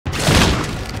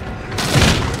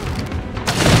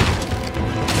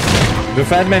With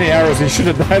that many arrows, he should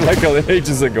have died like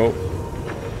ages ago.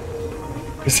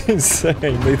 It's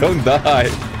insane. They don't die.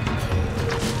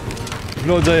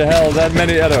 Bloody hell, that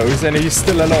many arrows and he's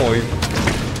still alive.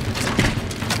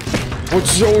 What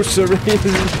sorcery is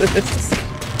this?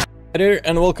 Hi there,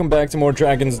 and welcome back to more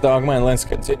Dragon's Dogma, and let's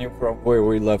continue from where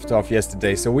we left off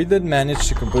yesterday. So we did manage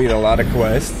to complete a lot of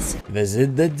quests.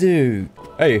 Visit the Duke.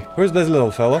 Hey, where's this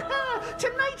little fella?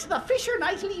 Tonight the fisher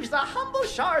knight leaves the humble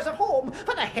shores of home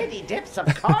for the heady depths of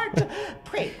Cart.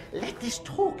 Pray, let this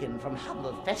token from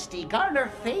humble Festi garner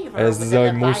favor As with the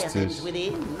the Leviathans Leviathans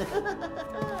within.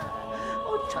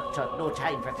 Oh, tut tut, no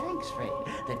time for thanks, friend.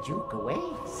 The Duke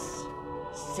awaits.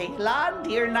 Sail on,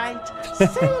 dear knight,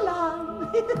 sail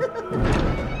on.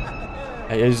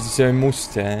 Hij has zo'n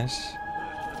mustache.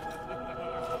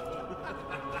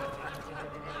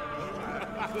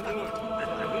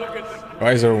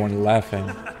 Why is everyone laughing?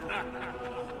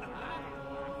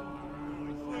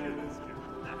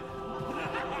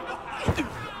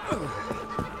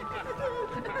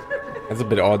 That's a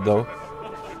bit odd though.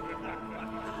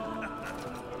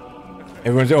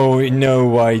 Everyone's, oh no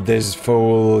way this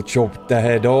fool chopped the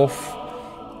head off.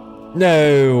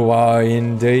 No way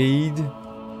indeed.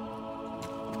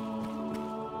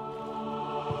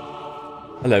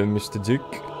 Hello, Mr.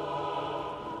 Duke.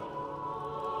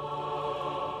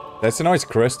 That's a nice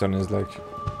crest on his leg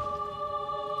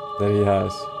that he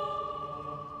has.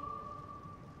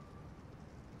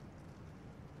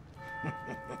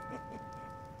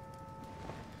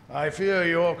 I fear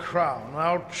your crown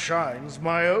outshines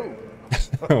my own.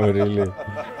 Oh, really?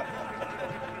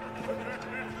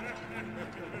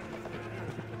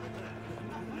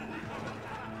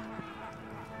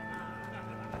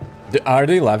 Are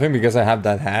they laughing because I have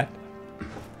that hat?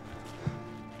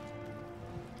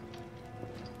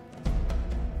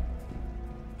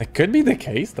 It could be the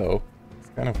case though. It's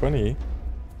kind of funny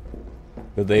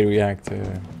that they react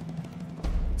to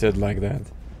it like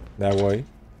that way.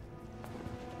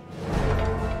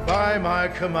 By my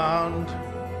command,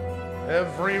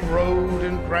 every road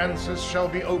in Grancis shall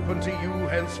be open to you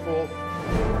henceforth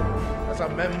as a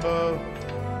member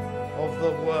of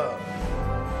the Worm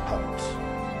Hunt.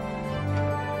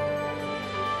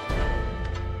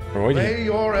 Right. May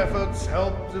your efforts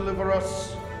help deliver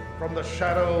us from the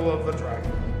shadow of the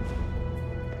dragon.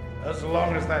 As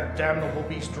long as that damnable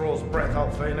beast draws breath,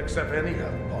 I'll fain accept any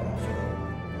help on offer.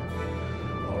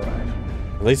 Alright.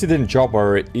 At least he didn't chop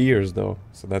our ears though,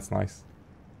 so that's nice.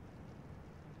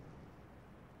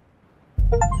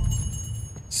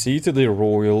 See to the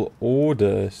royal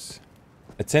orders.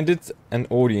 Attended an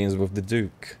audience with the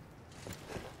Duke.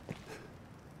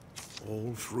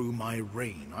 All through my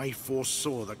reign, I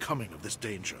foresaw the coming of this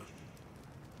danger.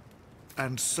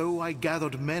 And so I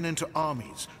gathered men into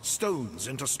armies, stones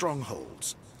into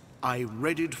strongholds. I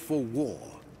readied for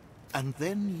war, and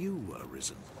then you were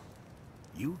risen.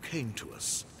 You came to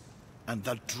us, and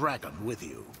the dragon with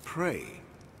you. Pray,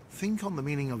 think on the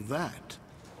meaning of that.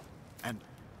 And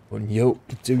On your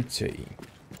duty.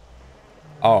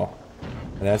 Oh,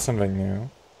 that's something new.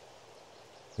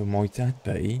 Who might that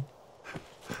be?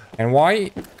 And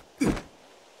why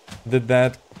did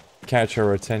that catch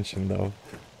our attention though?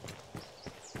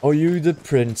 Are you the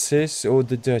princess or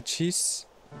the duchess?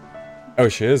 Oh,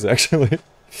 she is actually.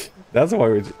 That's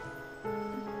why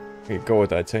we got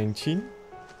that attention.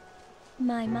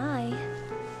 My.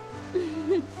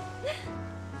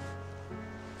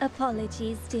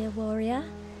 Apologies, dear warrior.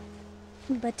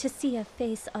 But to see a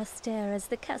face austere as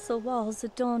the castle walls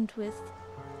adorned with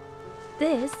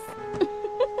this...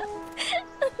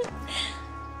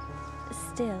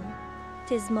 Still,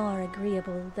 'tis more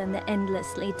agreeable than the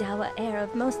endlessly dour air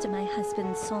of most of my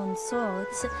husband's sawn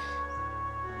swords.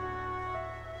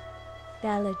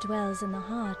 Valor dwells in the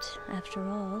heart, after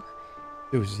all.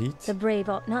 The brave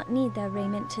ought not need their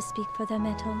raiment to speak for their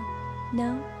mettle,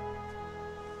 no?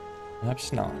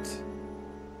 Perhaps not.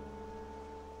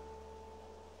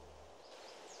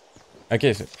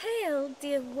 Okay, so... Hail,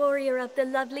 dear warrior of the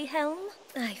lovely helm.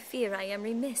 I fear I am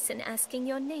remiss in asking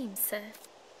your name, sir.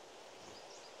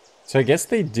 So I guess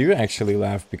they do actually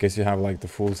laugh because you have like the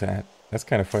fool's hat. That's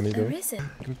kind of funny though. Arisen.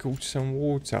 We got some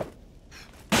water.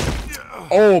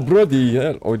 Oh, bloody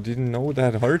hell. I didn't know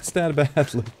that hurts that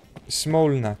badly. Small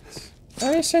nut.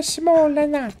 Oh, it's a small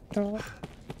nut.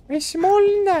 A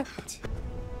small nut.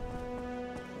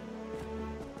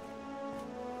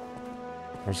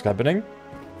 What's happening?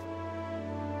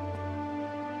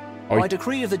 By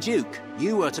decree of the Duke,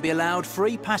 you are to be allowed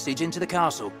free passage into the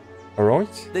castle.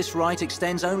 Alright. This right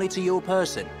extends only to your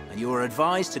person, and you are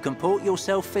advised to comport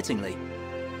yourself fittingly.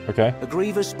 Okay. A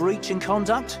grievous breach in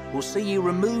conduct will see you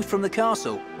removed from the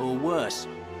castle, or worse.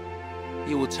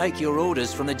 You will take your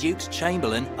orders from the Duke's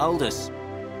Chamberlain, Aldous.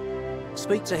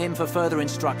 Speak to him for further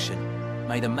instruction.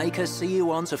 May the Maker see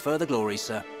you on to further glory,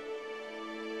 sir.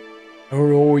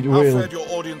 Alright, How well. fared your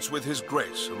audience with His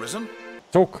Grace, Arisen?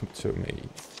 Talk to me.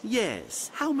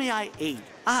 Yes, how may I aid?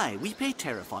 Aye, we pay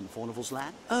tariff on Faunival's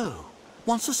land. Oh,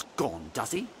 wants us gone,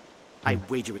 does he? I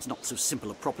wager it's not so simple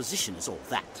a proposition as all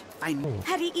that.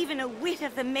 Had he even a whit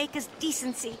of the Maker's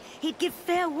decency, he'd give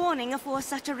fair warning afore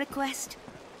such a request.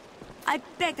 I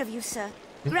beg of you, sir,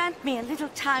 grant me a little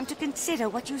time to consider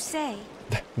what you say.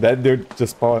 That dude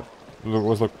just fought.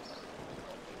 Look.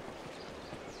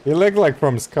 He looked like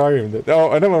from Skyrim.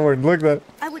 Oh, I know what. Look at that.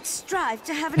 I would strive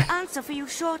to have an answer for you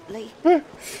shortly.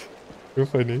 You're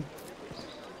funny.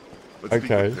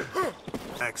 Okay.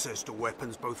 Access to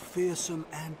weapons both fearsome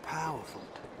and powerful.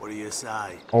 What do you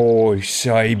say? Oh,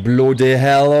 say bloody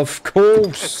hell, of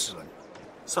course. Excellent.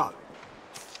 So,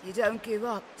 you don't give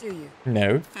up, do you?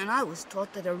 No. And I was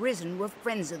taught that Arisen were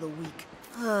friends of the weak.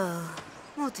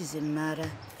 What does it matter?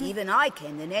 Even I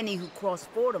can, and any who cross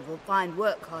Faunival find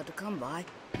work hard to come by.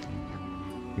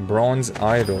 Bronze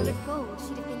idol. With gold,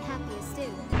 she'd have been happier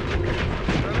still.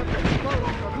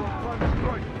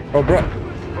 Oh, bro.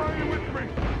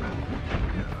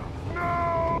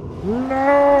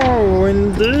 No,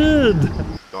 indeed.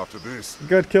 After this,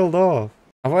 Got killed off.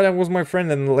 I thought that was my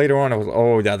friend, and later on I was,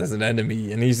 oh, yeah, that's an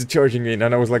enemy, and he's charging me, and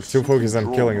I was like too focused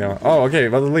on killing them. Oh, okay,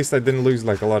 but at least I didn't lose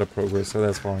like a lot of progress, so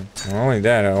that's fine. Not only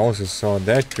that, I also saw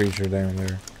that creature down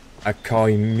there, a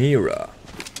chimera.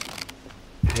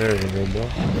 There we go, bro.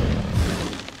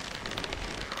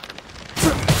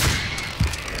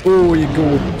 Oh,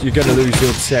 you're gonna lose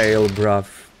your tail, bruv.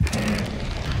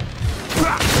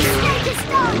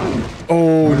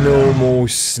 Oh, no more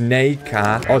snake,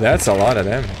 huh? Oh, that's a lot of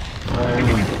them.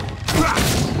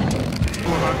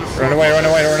 Run away, run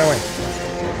away, run away.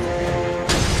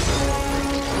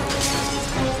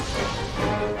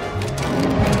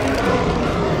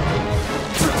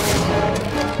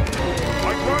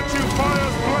 I grant you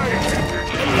fire's blade!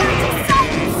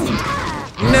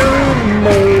 No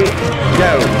more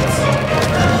goats.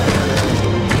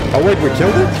 Oh, wait, we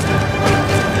killed it?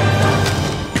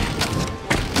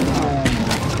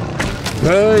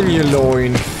 Burn your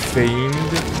loin, fiend.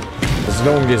 As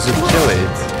long as you kill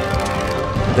it,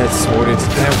 that's what it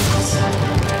counts.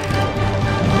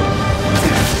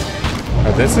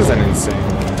 Oh, this is an insane.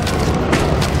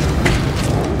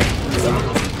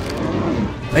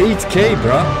 8K,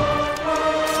 bruh.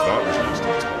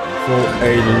 For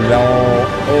a long...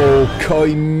 Oh,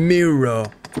 chimera.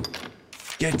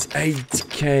 Get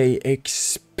 8K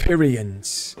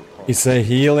experience. It's a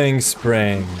healing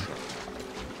spring.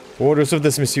 Waters of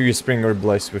this mysterious spring are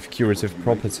blessed with curative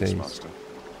properties. Master,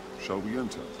 shall we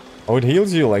enter? Oh, it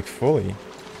heals you like fully.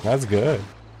 That's good.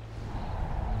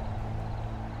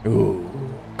 Ooh,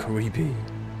 creepy.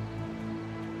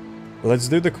 Let's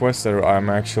do the quest that I'm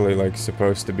actually like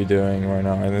supposed to be doing right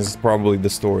now, and this is probably the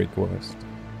story quest.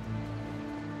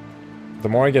 The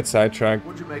more I get sidetracked,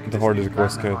 the harder the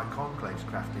quest gets.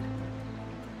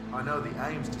 I know the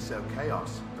aim's to sow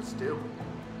chaos, but still,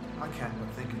 I can't but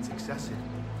think it's excessive.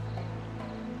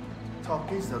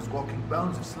 Talk is those walking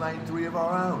bones have slain 3 of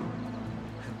our own.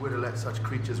 And we're to let such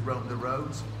creatures roam the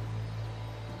roads?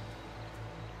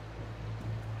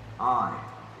 Aye,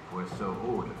 if we're so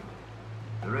ordered.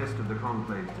 The rest of the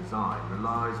Conclave's design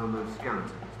relies on those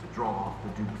skeletons to draw off the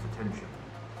Duke's attention.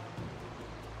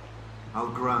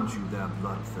 I'll grant you their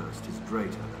bloodthirst is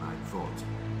greater than I'd thought.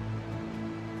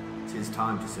 'Tis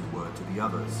time to send word to the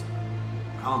others.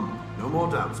 Come, no more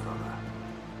doubts, brother.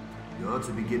 You're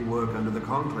to begin work under the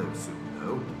Conclave soon,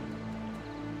 no?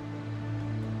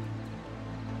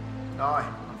 Aye,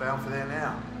 I'm bound for there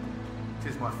now.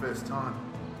 'Tis my first time.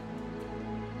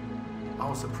 I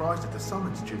was surprised at the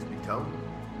summons, truth be told.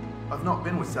 I've not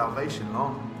been with Salvation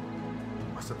long.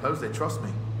 I suppose they trust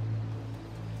me.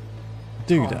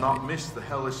 I'll not miss the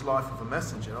hellish life of a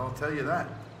messenger, I'll tell you that.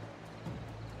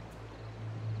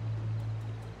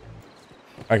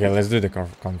 Okay, let's do the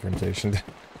confrontation.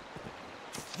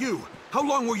 You! How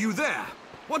long were you there?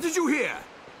 What did you hear?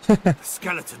 The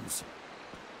skeletons.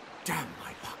 Damn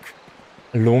my luck.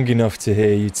 Long enough to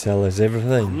hear you tell us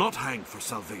everything. I'm not hanged for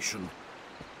salvation.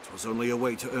 It was only a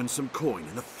way to earn some coin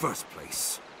in the first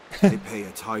place. They pay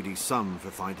a tidy sum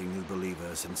for finding new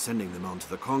believers and sending them on to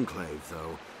the Conclave,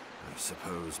 though. I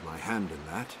suppose my hand in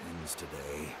that ends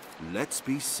today. Let's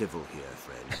be civil here,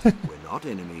 friend. We're not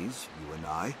enemies, you and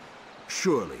I.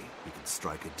 Surely we can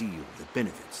strike a deal that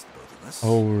benefits the both of us.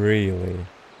 Oh, really?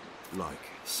 Like,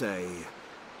 say,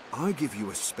 I give you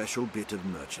a special bit of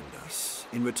merchandise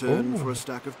in return for a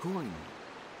stack of coin.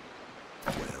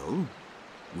 Well,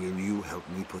 Will you help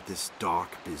me put this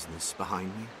dark business behind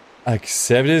me?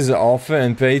 Accept his offer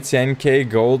and pay 10k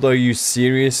gold. Are you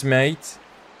serious, mate?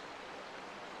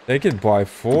 They could buy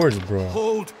forts, bro.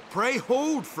 Hold, pray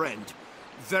hold, friend.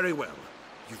 Very well.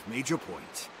 You've made your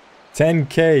point.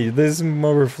 10k. This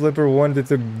mother flipper wanted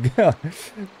to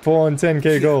pawn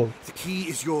 10k gold. The key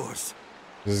is yours.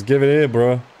 Just give it here,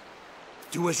 bro.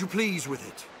 Do as you please with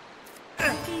it.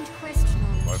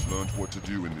 I've learned what to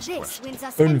do in this quest.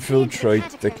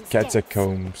 Infiltrate the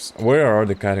catacombs. Where are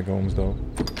the catacombs, though?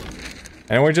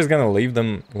 And we're just gonna leave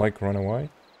them, like, run away?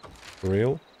 For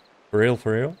real? For real,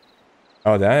 for real?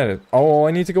 Oh, that... Oh,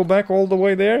 I need to go back all the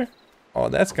way there? Oh,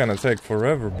 that's gonna take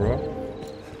forever, bro.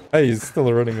 Hey, he's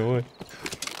still running away.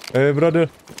 Hey, brother.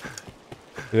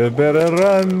 You better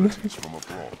run.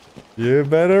 You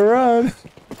better run.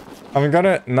 I'm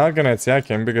not gonna attack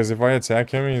him, because if I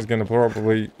attack him, he's gonna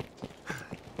probably...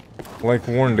 like,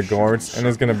 warn the guards, and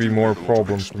it's gonna be more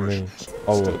problem for me.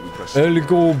 Oh, El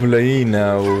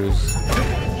Goblinos.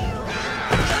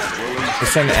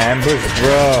 It's an ambush,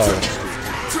 bro.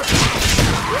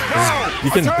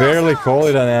 You can barely call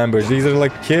it an ambush. These are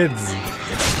like kids.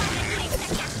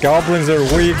 Goblins are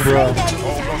weak, bro.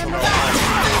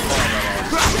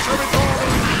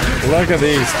 Look at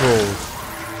these fools.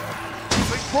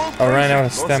 I ran out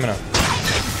of stamina.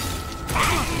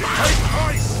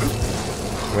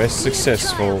 We're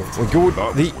successful. We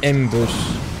got the ambush.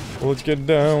 Let's get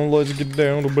down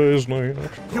to business.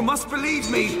 You must believe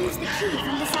me.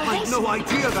 I had no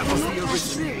idea that was the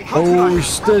original. Oh,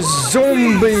 it's the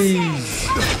zombies!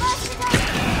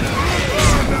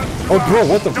 Oh, bro,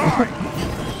 what the fuck?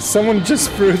 Someone just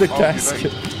threw the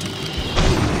casket.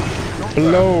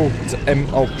 Blow to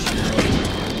oh.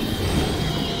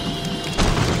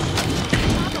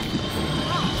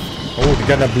 Oh, they're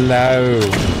gonna blow.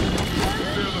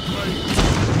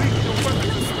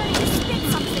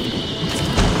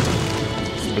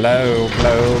 Blow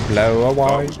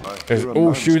away.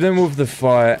 Oh, shoot them with the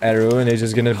fire arrow and they're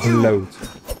just gonna blow.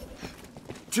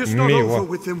 Just not over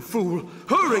with them, fool.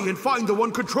 Hurry and find the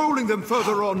one controlling them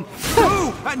further on.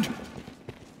 Go and...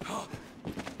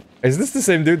 Is this the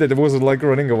same dude that was like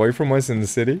running away from us in the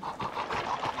city?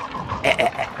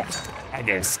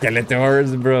 They're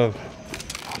Skeletors, bro.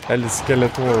 El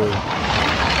Skeletor.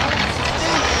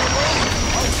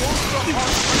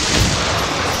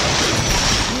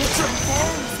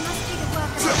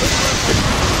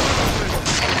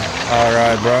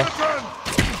 Alright, bro.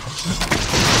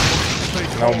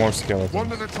 No more skeletons.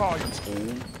 One at a time.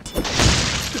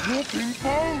 Walking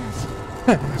bones.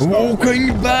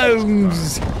 Walking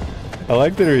bones. I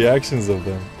like the reactions of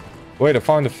them. Wait, I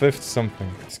found a fifth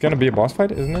something. It's gonna be a boss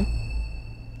fight, isn't it?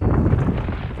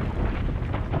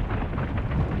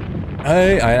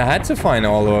 I had to find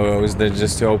all of those there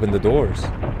just to open the doors.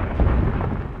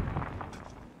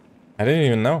 I didn't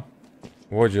even know.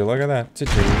 Would you look at that?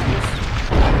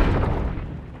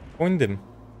 Find him.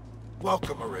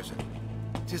 Welcome, Arisen.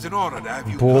 'Tis an honor to have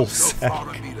you Bull come so far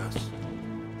to meet us.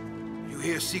 You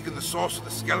here seeking the source of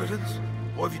the skeletons?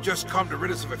 Or have you just come to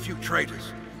rid us of a few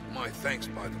traitors? My thanks,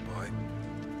 by the by.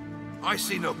 I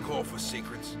see no call for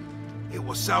secrets. It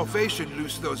was salvation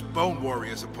loosed those bone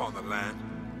warriors upon the land.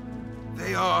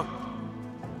 They are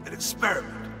an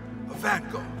experiment, a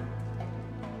vanguard.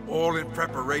 All in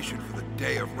preparation for the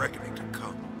day of reckoning to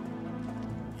come.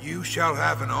 You shall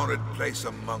have an honored place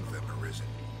among them, Arisen.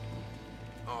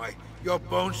 Aye, your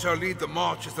bones shall lead the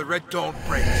march as the Red Dawn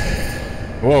breaks.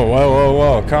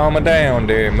 Whoa. Calm down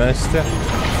there, mister.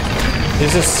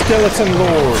 He's a skeleton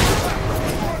lord.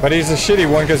 But he's a shitty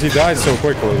one because he died so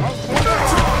quickly.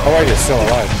 Oh wait, he's still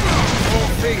alive.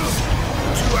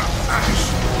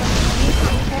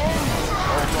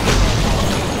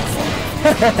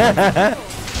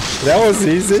 That was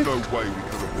easy.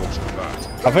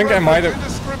 I think I might have...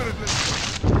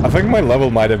 I think my level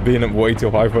might have been way too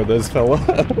high for this fella.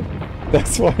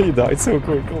 That's why he died so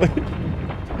quickly.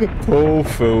 Poor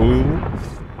fool.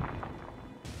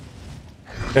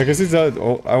 Yeah, because he's I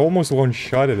almost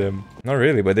one-shotted him. Not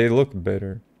really, but they look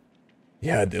better.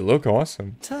 Yeah, they look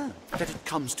awesome. That it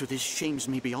comes to this shames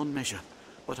me beyond measure.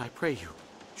 But I pray you,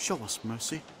 show us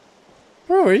mercy.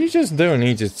 Bro, you just don't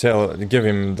need to give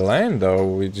him the land,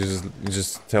 though. You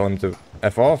just tell him to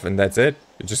F off, and that's it.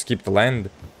 You just keep the land.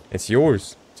 It's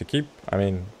yours to keep. I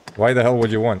mean, why the hell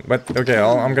would you want? But okay,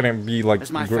 I'm gonna be like...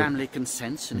 As my family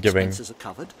consents and expenses are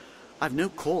covered, I've no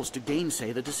cause to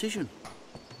gainsay the decision.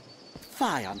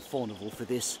 Fie on Fornival for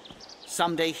this.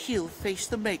 Someday he'll face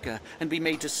the Maker and be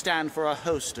made to stand for a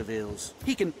host of ills.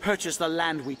 He can purchase the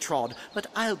land we trod, but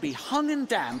I'll be hung and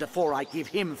damned before I give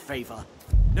him favor.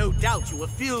 No doubt you were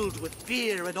filled with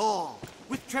fear and awe,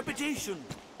 with trepidation.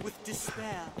 with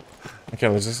despair. Okay,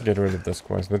 let's just get rid of this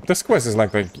quest. But this quest is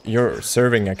like you're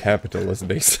serving a capitalist,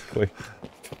 basically.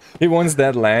 He wants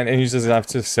that land, and you just have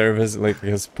to serve as like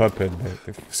his puppet.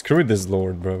 Screw this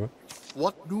lord, bro.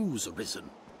 What news, Arisen?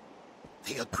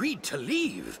 They agreed to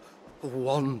leave.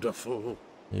 Wonderful.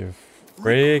 You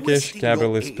freakish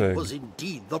capitalist pig. Was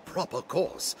indeed the proper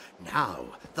course. Now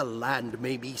the land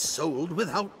may be sold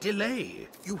without delay.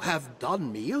 You have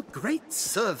done me a great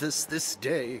service this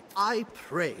day. I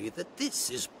pray that this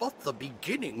is but the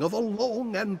beginning of a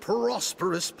long and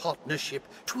prosperous partnership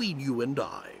between you and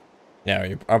I.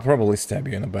 Yeah, I'll probably stab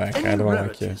you in the back. I don't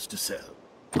like you. To sell?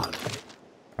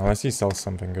 Unless he sells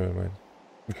something good, wait.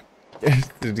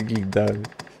 He does.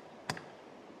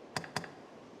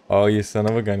 Oh, you son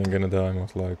of a gun, you're gonna die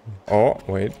most likely. Oh,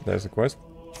 wait, there's a quest.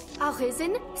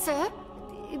 Arisen, sir?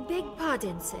 Beg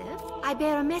pardon, sir. I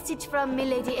bear a message from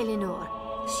Milady Eleanor.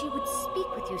 She would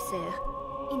speak with you, sir.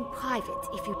 In private,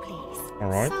 if you please.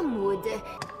 Alright. Some would...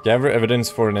 Gather evidence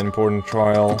for an important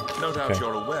trial. No doubt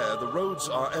you're aware the roads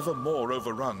are ever more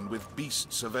overrun with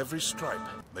beasts of every stripe.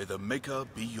 May the Maker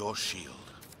be your shield.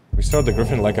 We saw the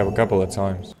Griffin like a couple of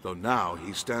times. Though now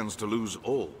he stands to lose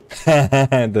all.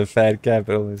 The fat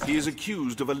capitalist. He is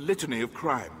accused of a litany of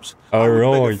crimes. Alright.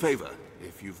 I would beg a favor,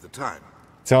 if you've the time.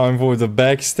 Time for the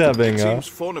backstabbing, It huh?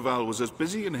 seems Forneval was as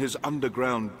busy in his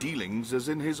underground dealings as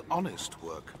in his honest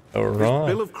work. Alright.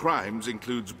 His bill of crimes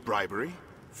includes bribery,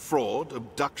 fraud,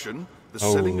 abduction, the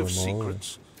selling of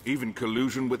secrets, even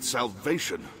collusion with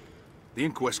Salvation. The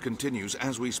inquest continues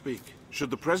as we speak. Should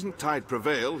the present tide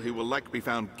prevail, he will likely be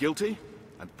found guilty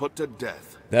and put to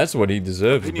death. That's what he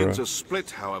deserves, Opinions bro. are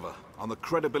split, however, on the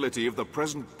credibility of the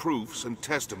present proofs and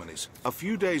testimonies. A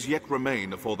few days yet remain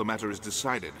before the matter is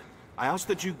decided. I ask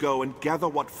that you go and gather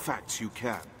what facts you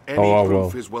can. Any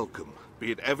proof is welcome,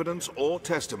 be it evidence or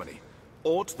testimony.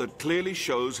 Aught that clearly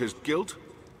shows his guilt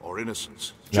or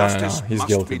innocence. Justice he's must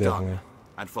guilty, be definitely. done.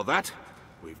 And for that,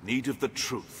 we've need of the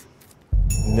truth.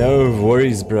 No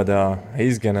worries, brother.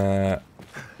 He's gonna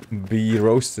be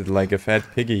roasted like a fat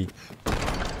piggy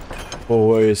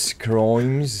for his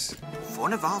crimes.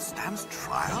 Forneval stands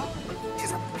trial?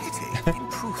 'Tis a pity.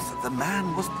 In truth, the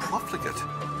man was profligate.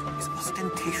 His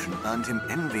ostentation earned him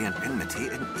envy and enmity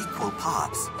in equal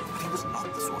parts. But he was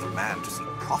not the sort of man to seek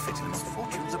profit in the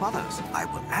misfortunes of others. I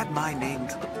will add my name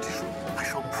to the petition. I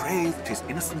shall pray that his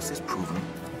innocence is proven.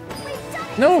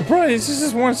 No, bro, he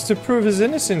just wants to prove his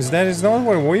innocence. That is not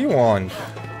what we want.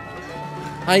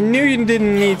 I knew you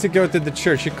didn't need to go to the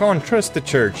church. You can't trust the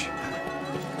church.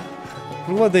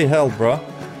 What the hell, bro?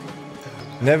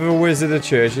 Never visit a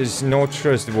church. It's not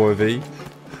trustworthy.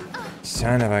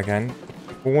 Son of a gun.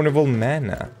 Carnival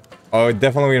Manor. Oh,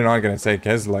 definitely we're not gonna take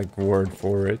his, like, word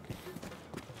for it.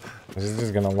 He's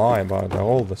just gonna lie about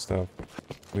all the stuff.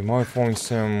 We might find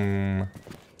some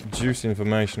juicy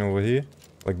information over here.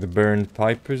 Like the burned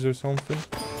pipers or something.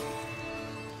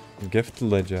 Gift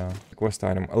ledger. Quest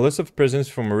item. A list of presents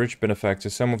from a rich benefactor.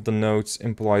 Some of the notes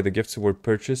imply the gifts were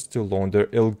purchased to launder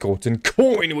ill-gotten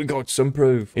coin. We got some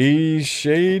proof. He's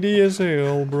shady as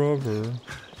hell, brother.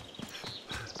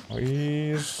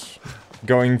 He's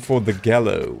going for the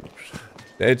gallows.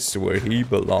 That's where he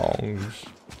belongs.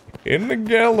 In the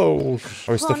gallows.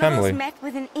 Oh, it's the family. Met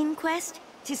with an inquest.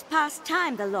 'Tis past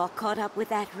time the law caught up with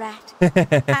that rat.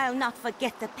 I'll not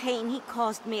forget the pain he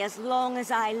caused me as long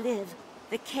as I live.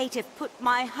 The caitiff put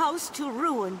my house to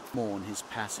ruin. Mourn his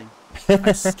passing.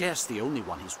 I'm scarce the only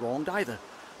one he's wronged either.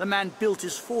 The man built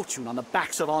his fortune on the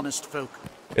backs of honest folk.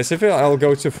 Yes, if I'll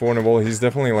go to Forneval, he's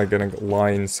definitely like gonna lie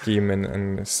and scheme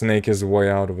and snake his way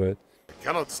out of it. I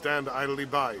cannot stand idly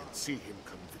by and see him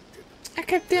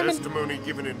convicted. Testimony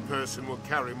given in person will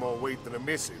carry more weight than a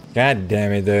missive. God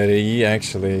damn it, Daddy, he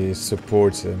actually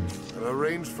supports him. And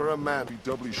arrange for a man. Be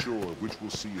doubly sure of which will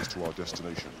see us to our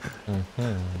destination.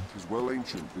 It is well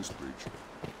ancient, this bridge.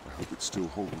 I hope it still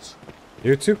holds.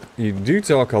 You do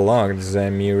talk a lot,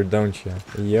 Zamir, don't you?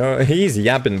 Yo, he's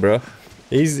yapping, bro.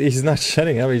 He's not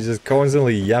shutting up. He's just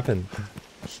constantly yapping.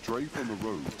 Stray from the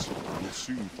roads, and you'll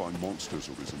soon find monsters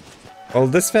arisen. Well,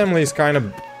 this family is kind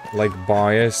of like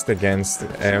biased against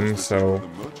him, so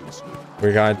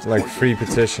we got like 3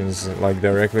 petitions, like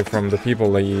directly from the people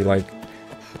that he like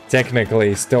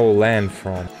technically stole land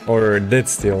from, or did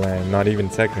steal land, not even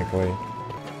technically.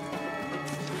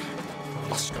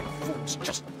 Luskan fools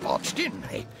just barged in.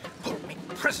 They hold me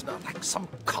prisoner like some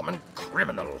common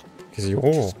criminal. Cause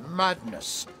you're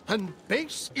Madness and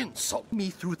base insult. Me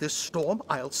through this storm,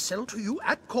 I'll sell to you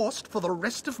at cost for the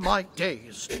rest of my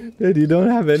days. Dude, you don't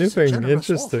have anything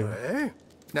interesting. Offer, eh?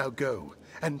 Now go,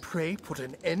 and pray put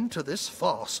an end to this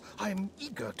farce. I'm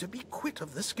eager to be quit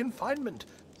of this confinement.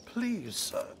 please,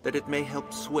 sir. That it may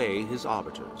help sway his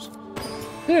arbiters.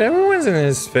 Yeah, everyone's in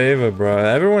his favor, bro.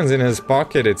 Everyone's in his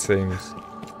pocket, it seems.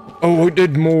 Oh, I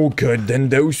did more good than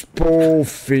those poor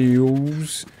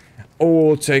fields.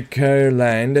 Oh, I'll take care of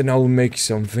land and I'll make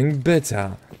something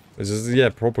better. This is, yeah,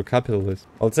 proper capitalist.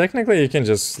 Well, technically you can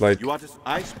just, like,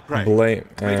 blame,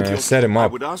 set him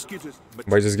up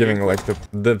by just giving, like,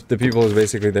 the people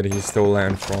basically that he stole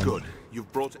land from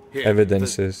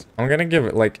evidences. I'm gonna give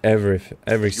it, like, every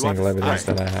single evidence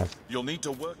that I have. You'll need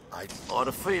to work. I had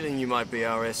a feeling you might be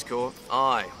our escort.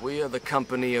 Aye, we are the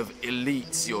company of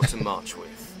elites you're to march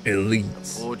with.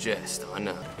 Elites. Poor jest, I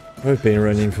know. We've been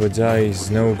running for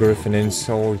days, no Griffin in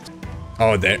sight.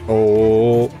 Oh, that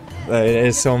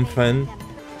is something.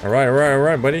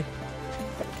 Alright, buddy.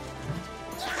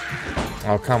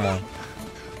 Oh, come on.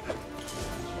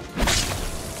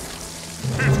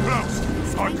 It's close.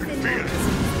 I can feel it.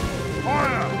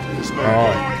 Fire!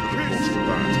 Oh.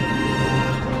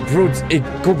 Brute, a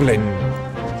goblin.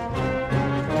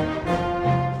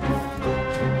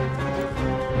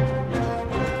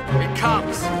 It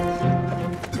comes.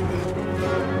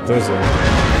 Does it?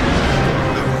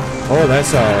 Oh,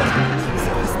 that's a...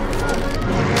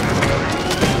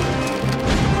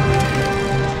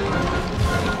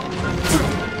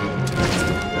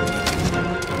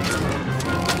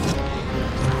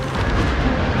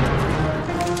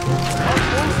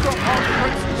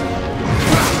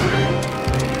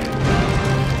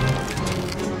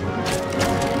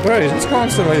 Bro, he just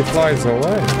constantly flies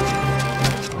away.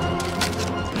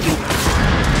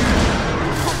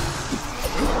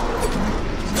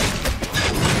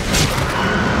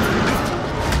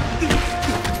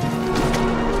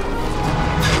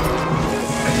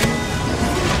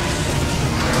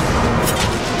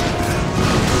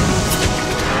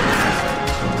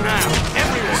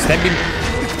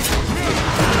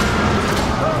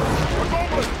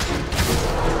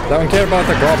 Don't care about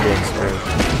the goblins, bro.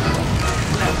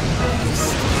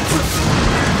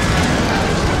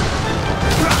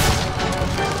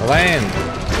 Land.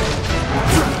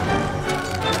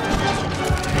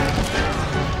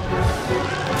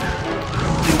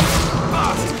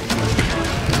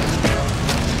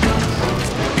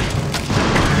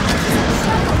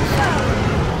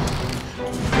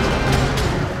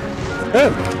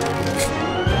 Oh.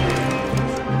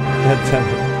 God damn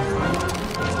it.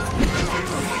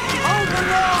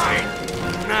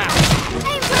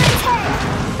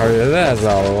 Oh yeah, that's a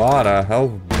lot of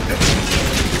health.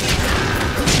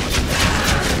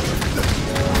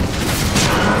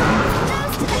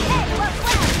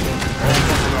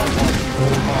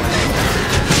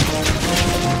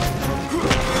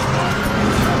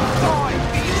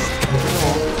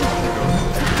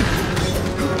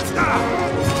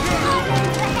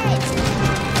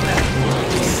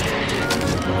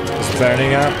 It's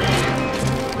burning up.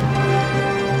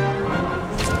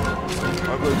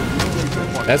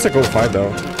 That's a cool fight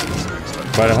though.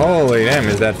 But holy damn,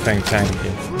 is that thing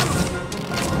tanky.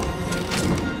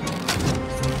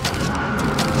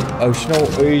 Oh, it's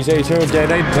not easy to get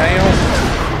it down.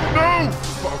 No!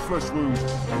 Got a flesh wound.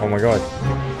 Oh my god.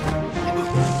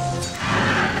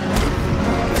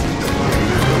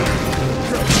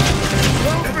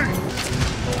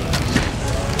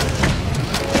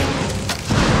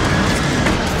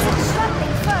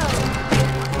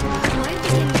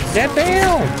 Get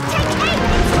down!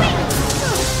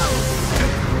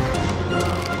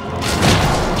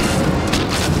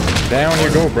 Down you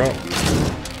go, bro.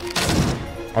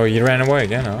 Oh, he ran away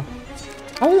again, huh?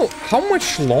 How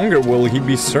much longer will he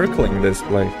be circling this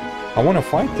place? I want to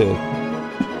fight it.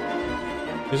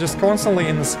 He's just constantly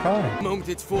in the sky. The moment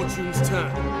it's fortune's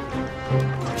turn.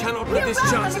 Cannot let this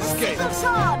chance escape.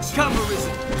 Come,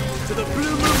 Arisen, to the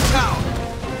Blue Moon Tower.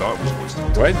 That was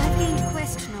wasted. What?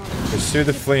 Pursue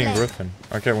the fleeing Griffin.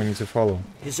 Okay, we need to follow.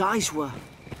 His eyes were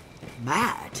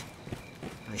mad.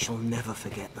 I shall never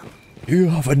forget them. You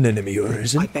have an enemy,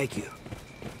 Arisen. I beg you,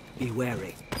 be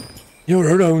wary. You're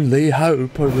our only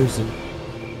hope, Arisen.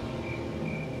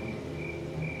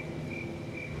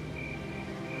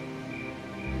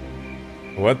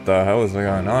 What the hell is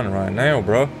going on right now,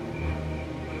 bro?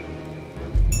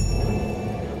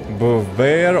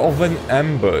 Beware of an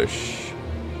ambush.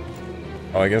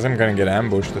 Oh, I guess I'm gonna get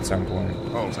ambushed at some point.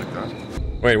 I'll take that.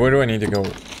 Wait, where do I need to go?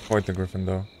 Fight the Griffin,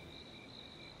 though.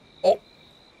 Oh!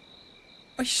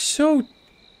 I'm so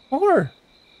far!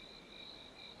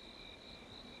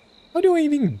 How do I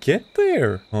even get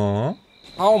there? Huh?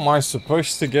 How am I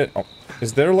supposed to get... Oh,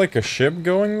 is there like a ship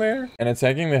going there? And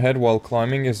attacking the head while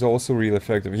climbing is also really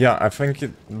effective. Yeah, I think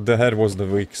the head was the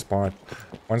weak spot.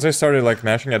 Once I started like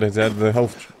mashing at his head, the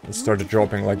health started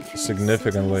dropping like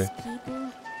significantly.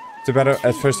 Too bad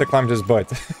at first I climbed his butt.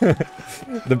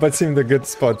 The butt seemed a good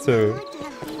spot too.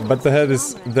 But the head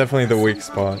is definitely the weak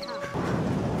spot.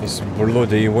 It's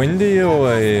bloody windy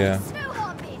away.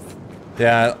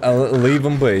 Yeah, I'll leave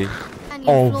him be.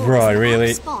 Oh, bro,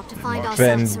 really?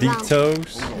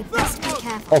 Benditos?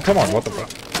 Oh, come on, what the fuck?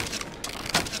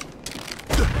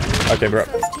 Okay, bro.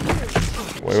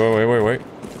 Wait.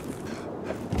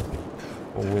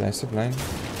 Oh, that's a plane.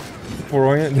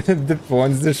 The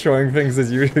one's destroying things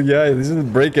as usual. Yeah, this is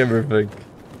break everything.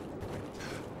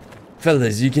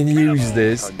 Fellas, you can use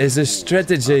this as a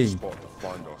strategy.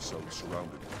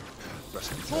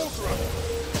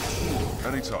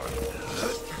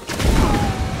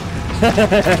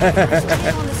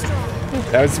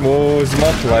 That was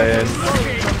my plan.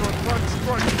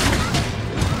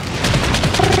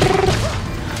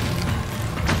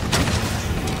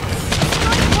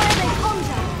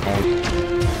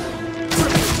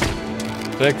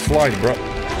 Take flight, bro.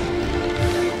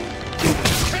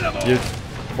 You,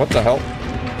 what the hell?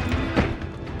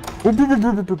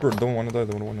 Don't wanna die,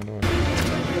 don't wanna die.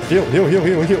 Heal.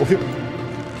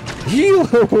 Heal!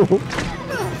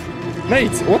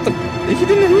 Mate, what the? He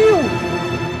didn't heal!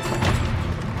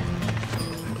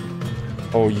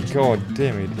 Oh, you god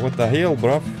damn it. What the hell,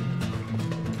 bruv?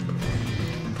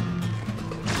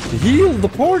 Heal the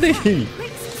party!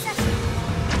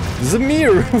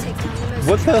 Zamir!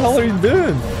 What the hell are you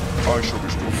doing?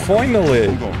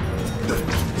 Finally!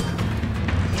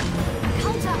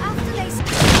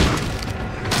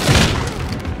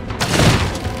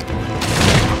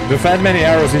 You've had many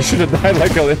arrows, he should have died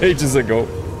like ages ago.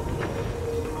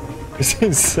 It's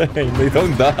insane, they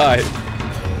don't die.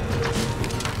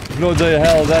 Bloody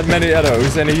hell, that many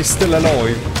arrows and he's still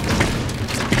alive.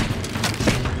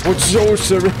 What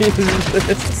sorcery is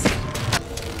this?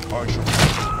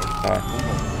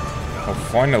 Oh,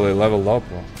 finally leveled up.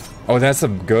 Oh, that's a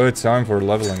good time for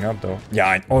leveling up though.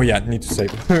 Yeah, oh yeah, need to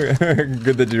save.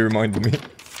 Good that you reminded me.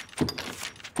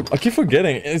 I keep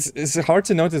forgetting, it's hard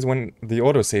to notice when the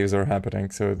autosaves are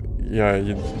happening, so yeah,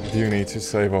 you do need to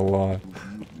save a lot.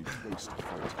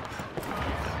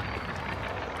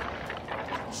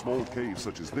 Small caves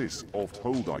such as this oft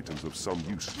hold items of some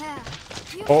use.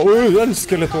 Oh, that's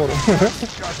Skeletor.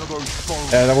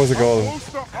 Yeah, that was a goal.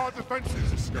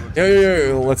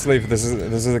 Yeah, let's leave. This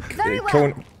is a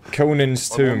Conan's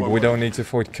tomb. We don't need to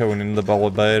fight Conan the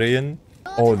Barbarian.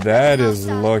 Oh, that is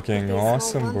looking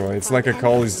awesome, bro. It's like a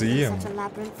coliseum.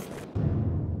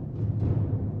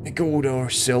 We got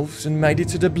ourselves and made it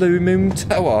to the Blue Moon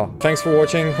Tower. Thanks for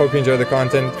watching. Hope you enjoyed the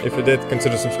content. If you did,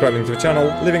 consider subscribing to the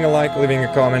channel, leaving a like, leaving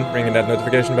a comment, ringing that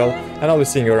notification bell, and I'll be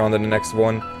seeing you around in the next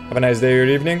one. Have a nice day or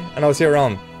evening, and I'll see you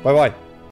around. Bye bye.